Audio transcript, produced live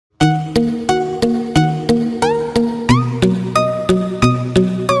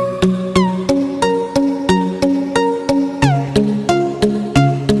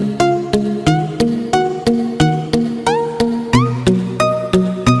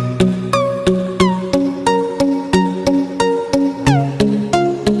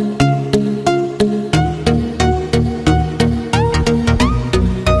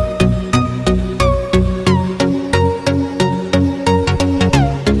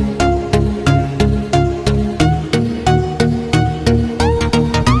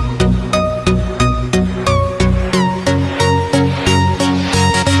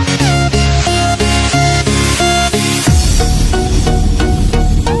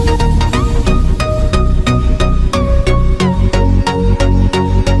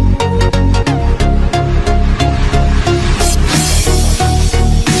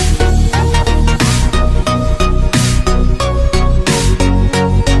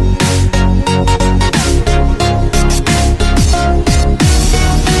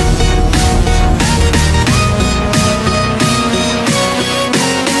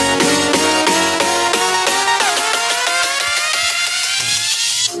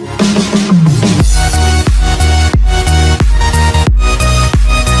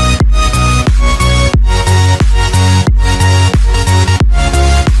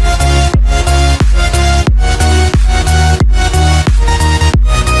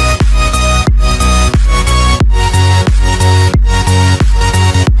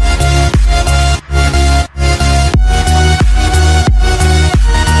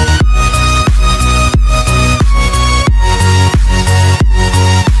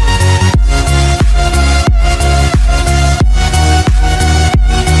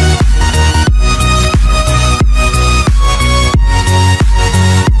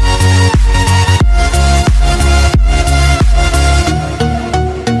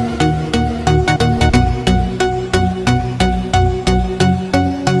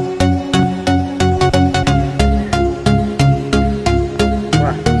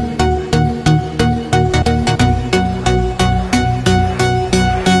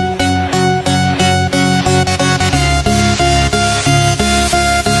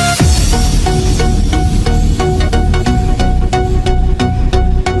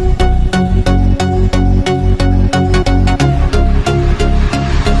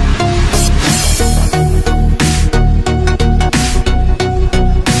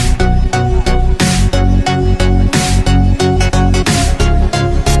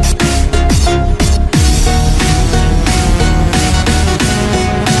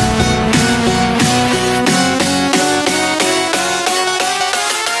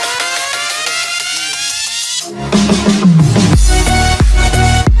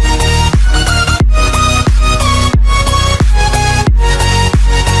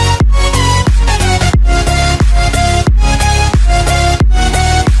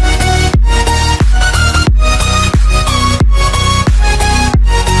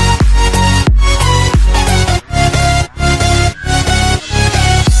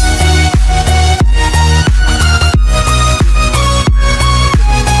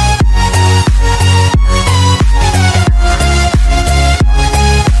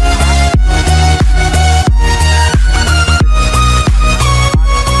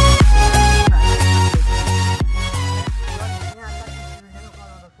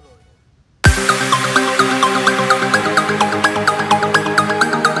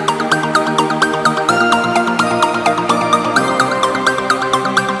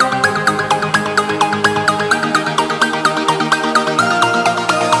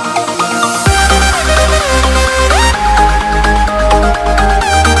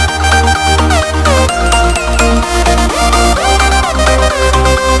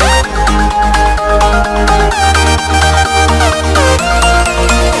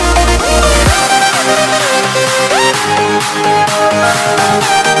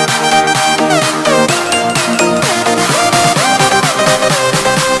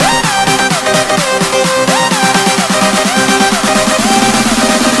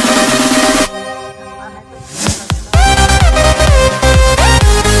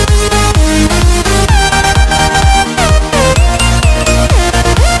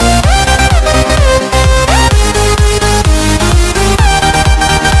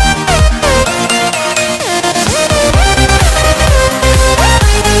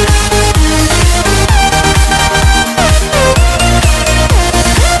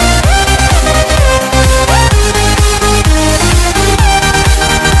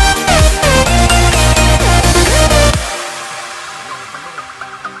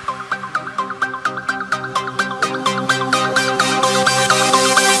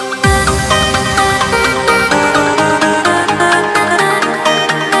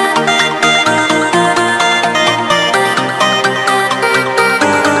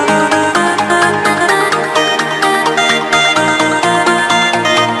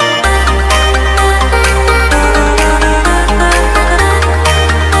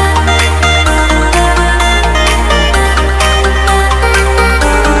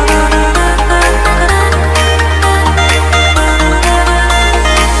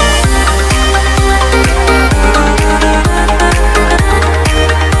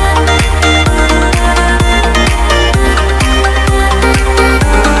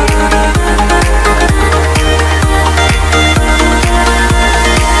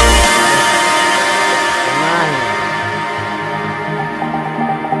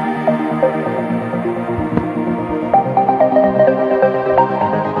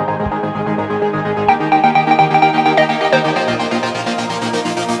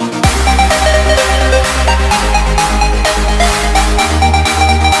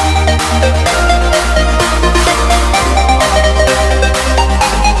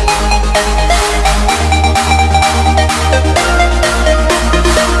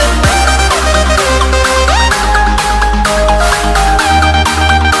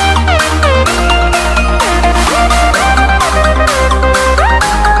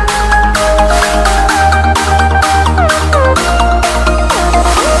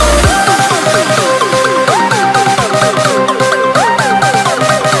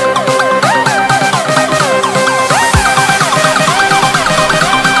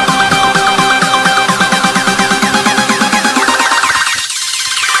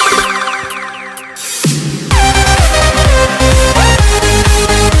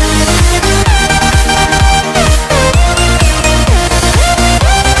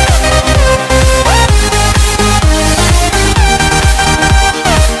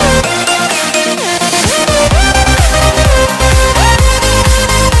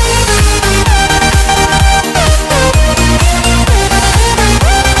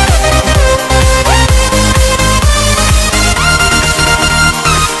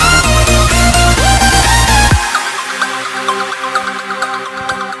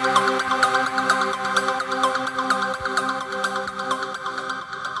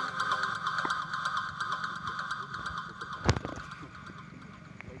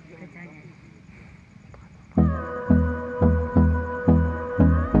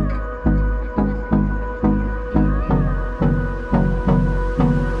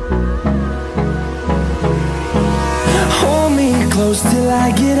close till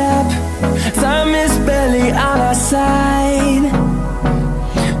I get up. Time is barely on our side.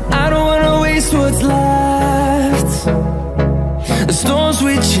 I don't wanna waste what's left. The storms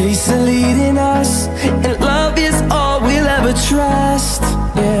we chase are leading us, and love is all we'll ever trust.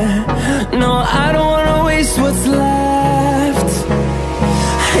 Yeah, no, I don't wanna waste what's left.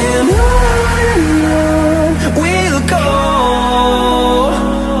 And on we'll go,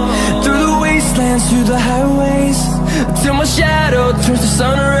 through the wastelands, through the highways, till my shadow turns to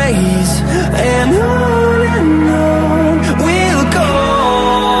sun rays. And on we'll go,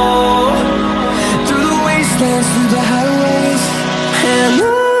 through the wastelands, through the highways, and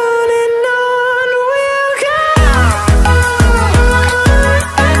on we'll go.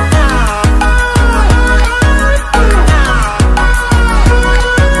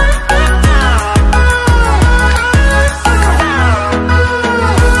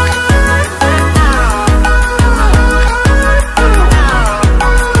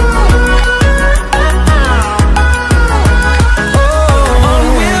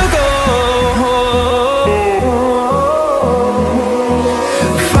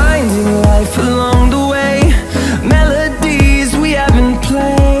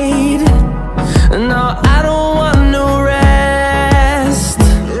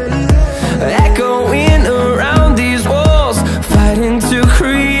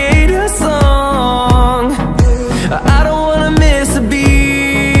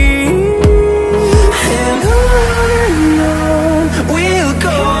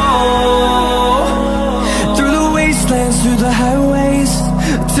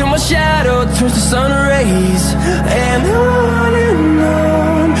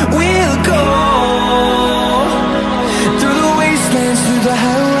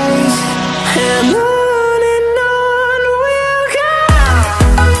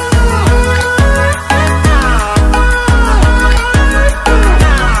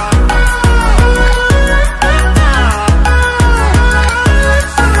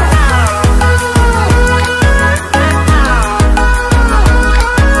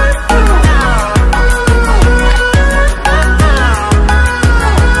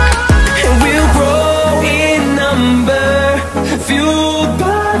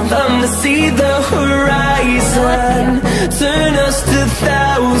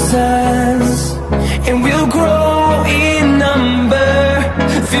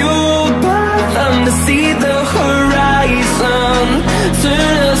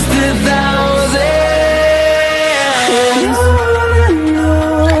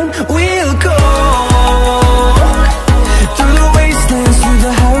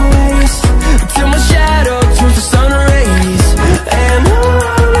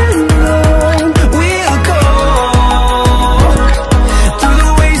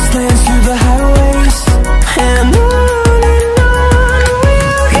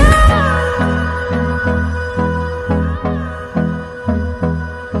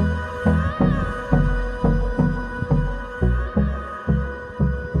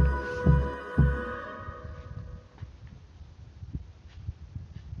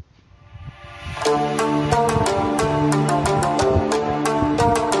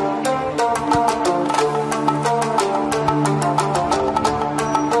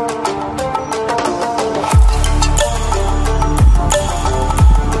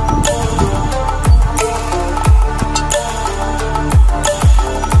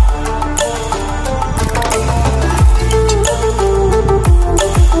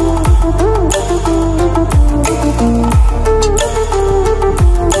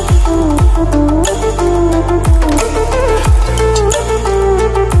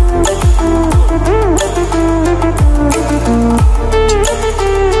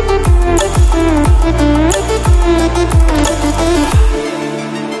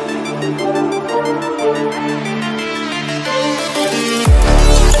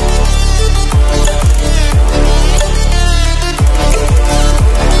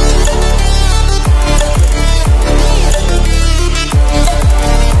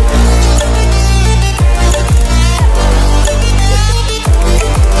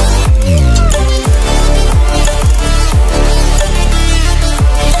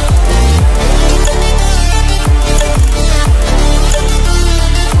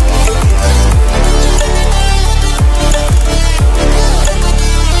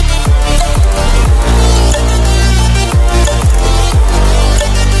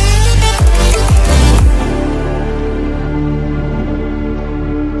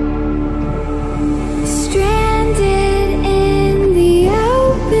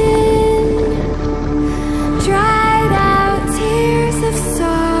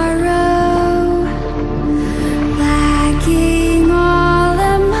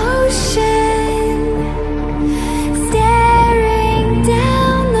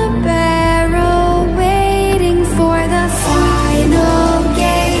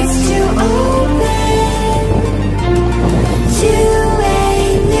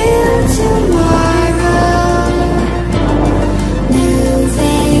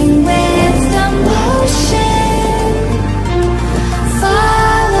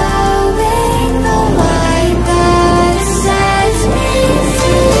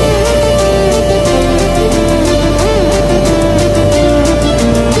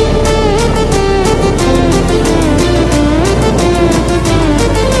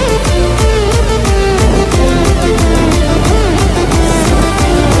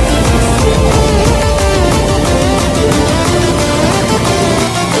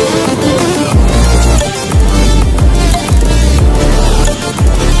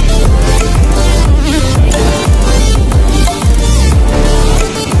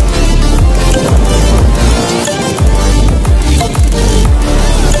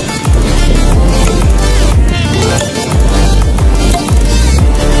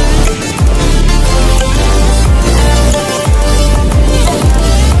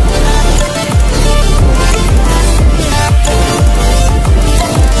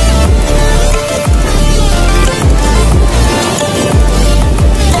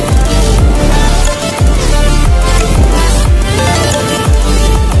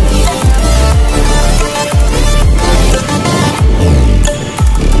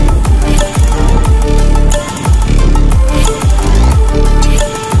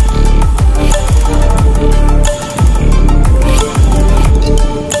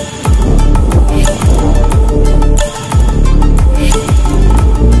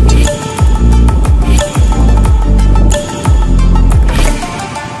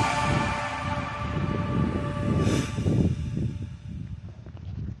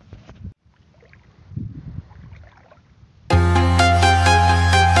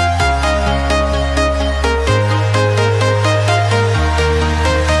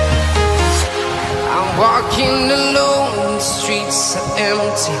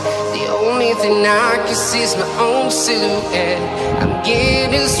 See, the only thing I can see is my own silhouette. I'm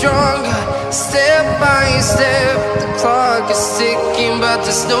getting stronger, step by step. The clock is ticking, but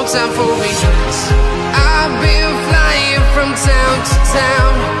there's no time for regrets. I've been flying from town to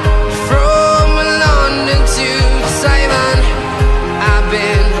town, from London to Taiwan. I've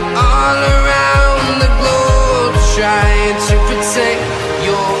been all around the globe, trying to protect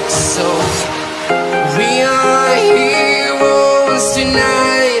your soul. We are heroes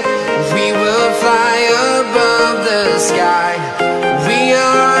tonight. We will fly above the sky. We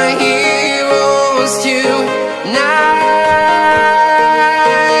are heroes tonight.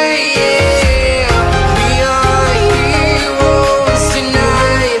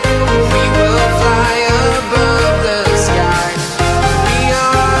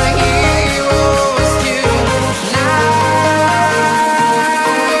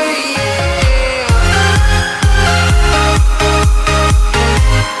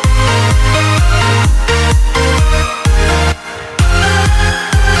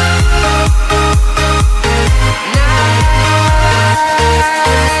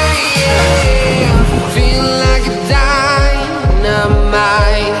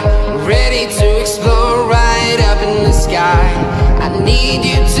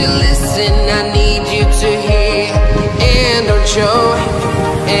 Show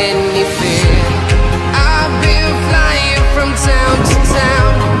any fear. I've been flying from town to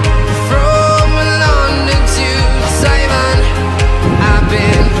town, from London to Taiwan. I've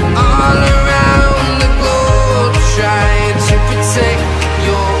been all around the globe, trying to protect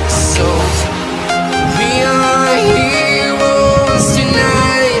your soul. We are heroes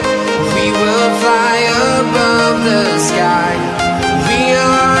tonight. We will fly above the sky. We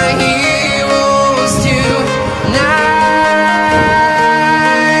are heroes tonight.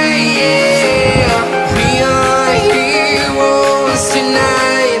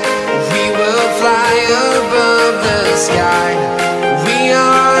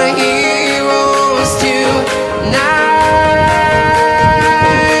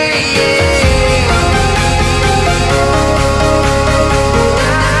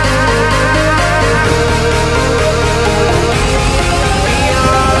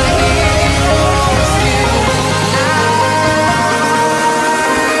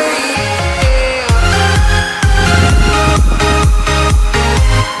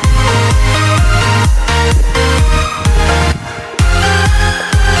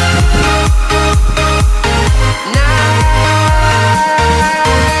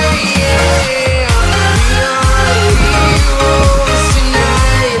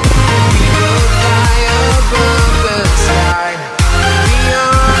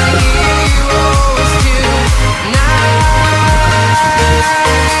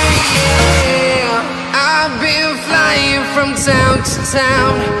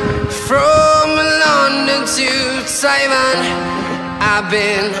 Town, from London to Taiwan. I've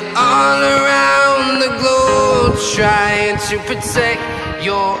been all around the globe, trying to protect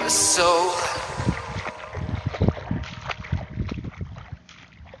your soul.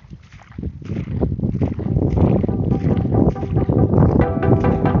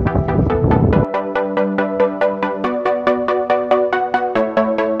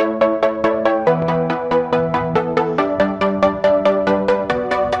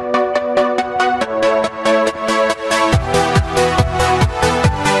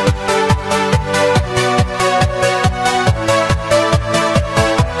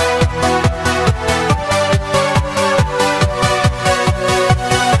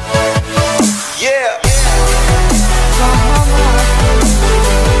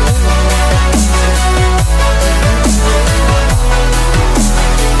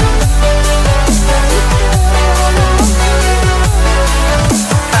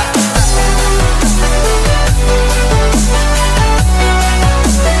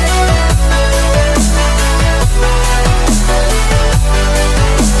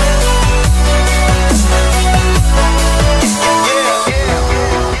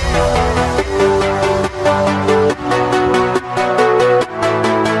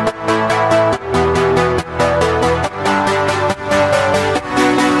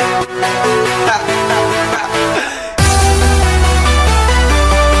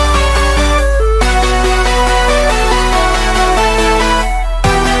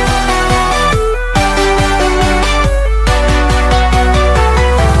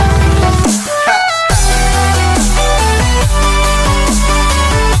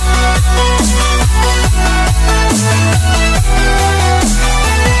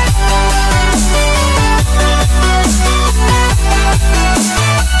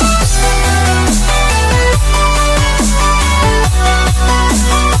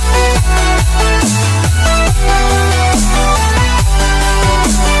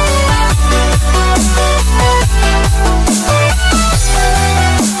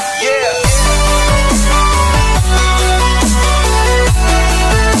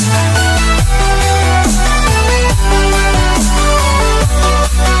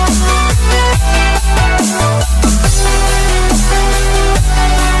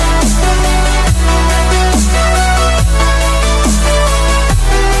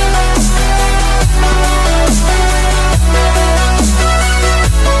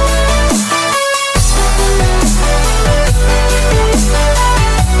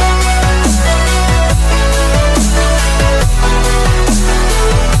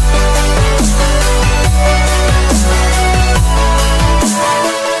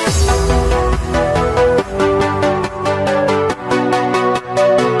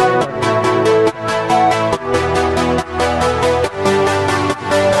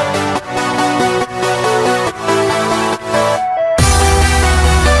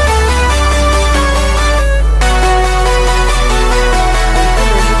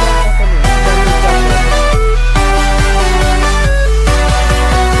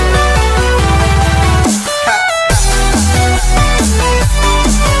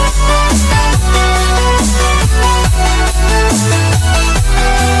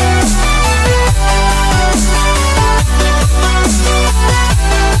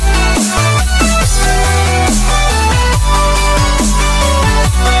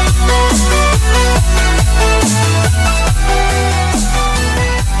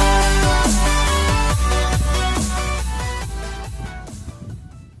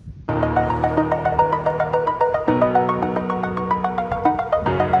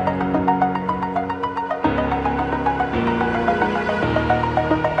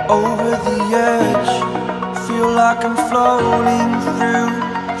 like I'm floating through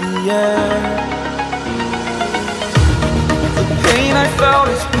the air. The pain I felt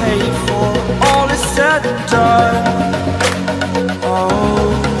is paid for, all is said and done.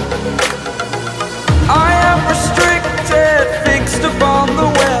 Oh, I am restricted, fixed upon the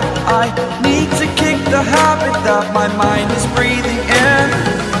web. I need to kick the habit that my mind is breathing in.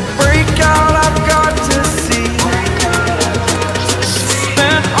 Break out, I've got to see.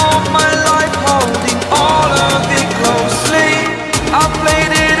 Spent all my life holding all of it closely. I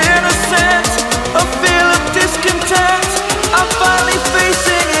played it innocent, a feel of discontent. I'm finally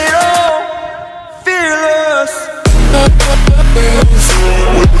facing it all, fearless.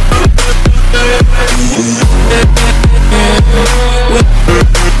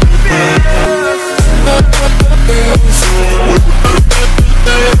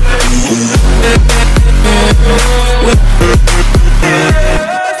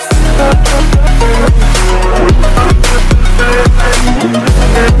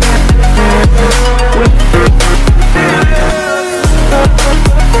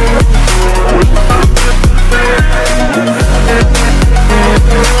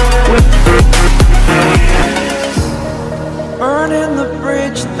 Burning the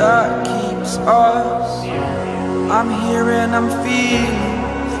bridge that keeps us. I'm here and I'm feeling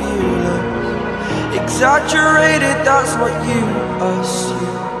fearless. Exaggerated, that's what you assume.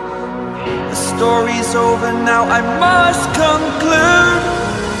 The story's over now, I must conclude.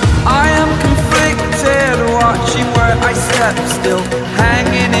 I am conflicted, watching where I step still,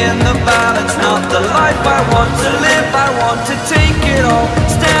 hanging in the balance. Not the life I want to live, I want to take it all.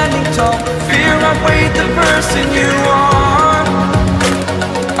 Standing tall, fear outweighed the person you are.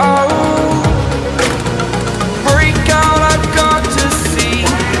 Oh, break out, I've got to see.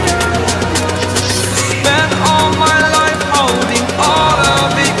 Spent all my life holding all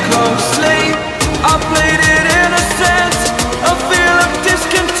of it closely. I played it innocent, a feel of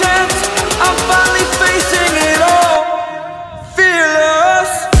discontent. I'm finally facing it all, fearless.